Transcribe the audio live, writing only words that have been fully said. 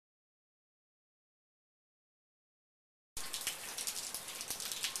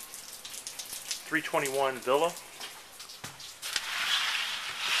321 villa.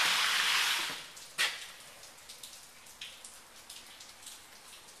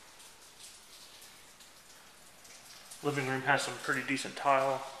 Living room has some pretty decent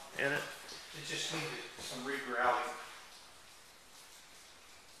tile in it. It just needed some regrouting.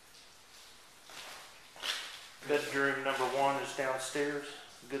 Bedroom number 1 is downstairs,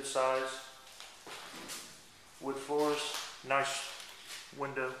 good size. Wood floors, nice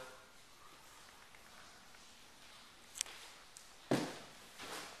window.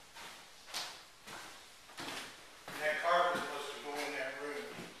 That carpet was supposed to go in that room.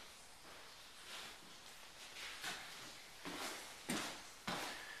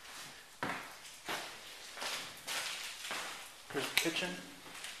 Here's the kitchen.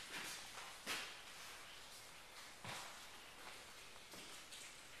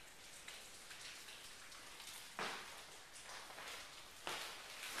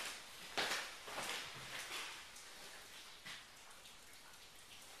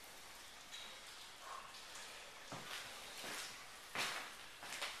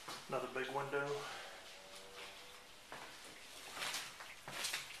 Another big window.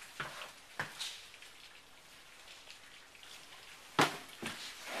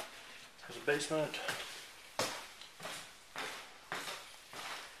 There's a basement.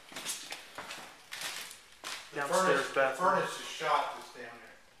 Downstairs bathroom. The furnace is shot that's down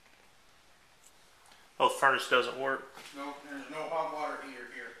there. Oh, the furnace doesn't work. No, there's no hot water heater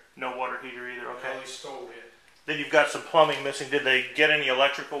here. No water heater either, okay. They stole it. Then you've got some plumbing missing. Did they get any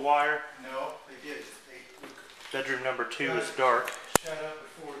electrical wire? No, they didn't. Bedroom number 2 is dark. Shut up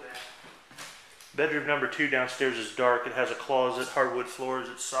before that. Bedroom number 2 downstairs is dark. It has a closet, hardwood floors,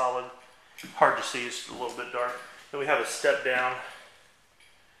 it's solid. Hard to see, it's a little bit dark. Then we have a step down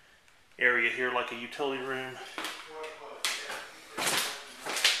area here like a utility room.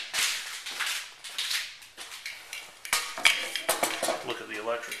 Look at the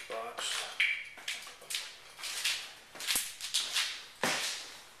electric box.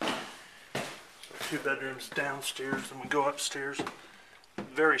 So 2 bedrooms downstairs, then we go upstairs.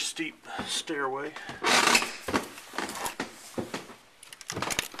 Very steep stairway.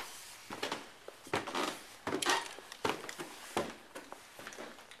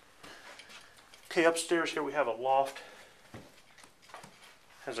 Okay, upstairs here we have a loft.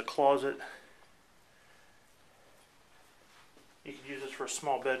 Has a closet. You could use this for a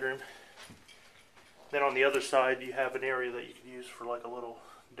small bedroom. Then on the other side you have an area that you could use for like a little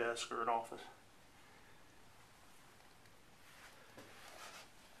desk or an office.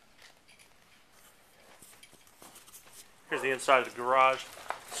 Here's the inside of the garage.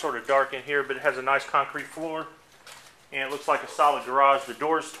 It's sort of dark in here, but it has a nice concrete floor. And it looks like a solid garage. The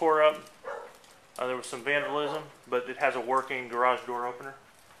door's tore up. There was some vandalism, but it has a working garage door opener.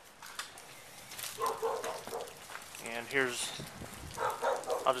 And here's,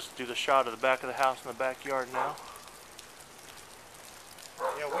 I'll just do the shot of the back of the house in the backyard now.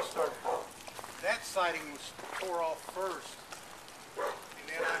 Yeah, we started, that siding was tore off first. And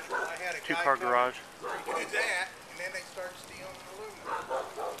then I had a guy 2-car garage. He did that, and then they started stealing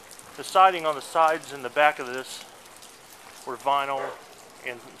aluminum. The siding on the sides and the back of this were vinyl,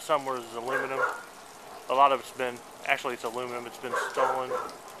 and some was aluminum. A lot of it's been, actually it's aluminum, it's been stolen.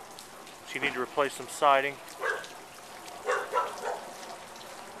 So you need to replace some siding.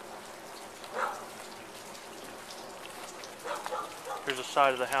 Here's the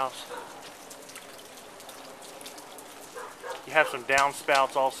side of the house. You have some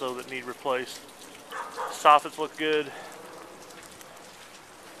downspouts also that need replaced. Soffits look good.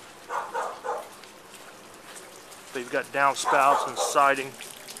 They've got downspouts and siding.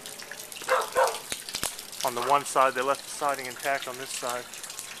 On the one side, they left the siding intact on this side.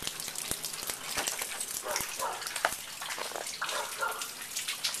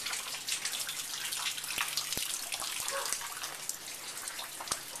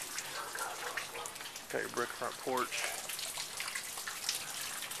 Got your brick front porch.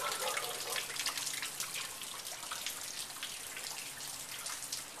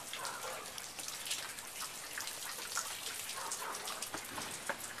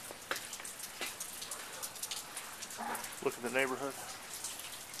 Look at the neighborhood.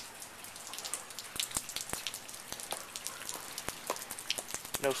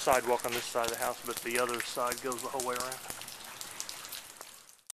 No sidewalk on this side of the house, but the other side goes the whole way around.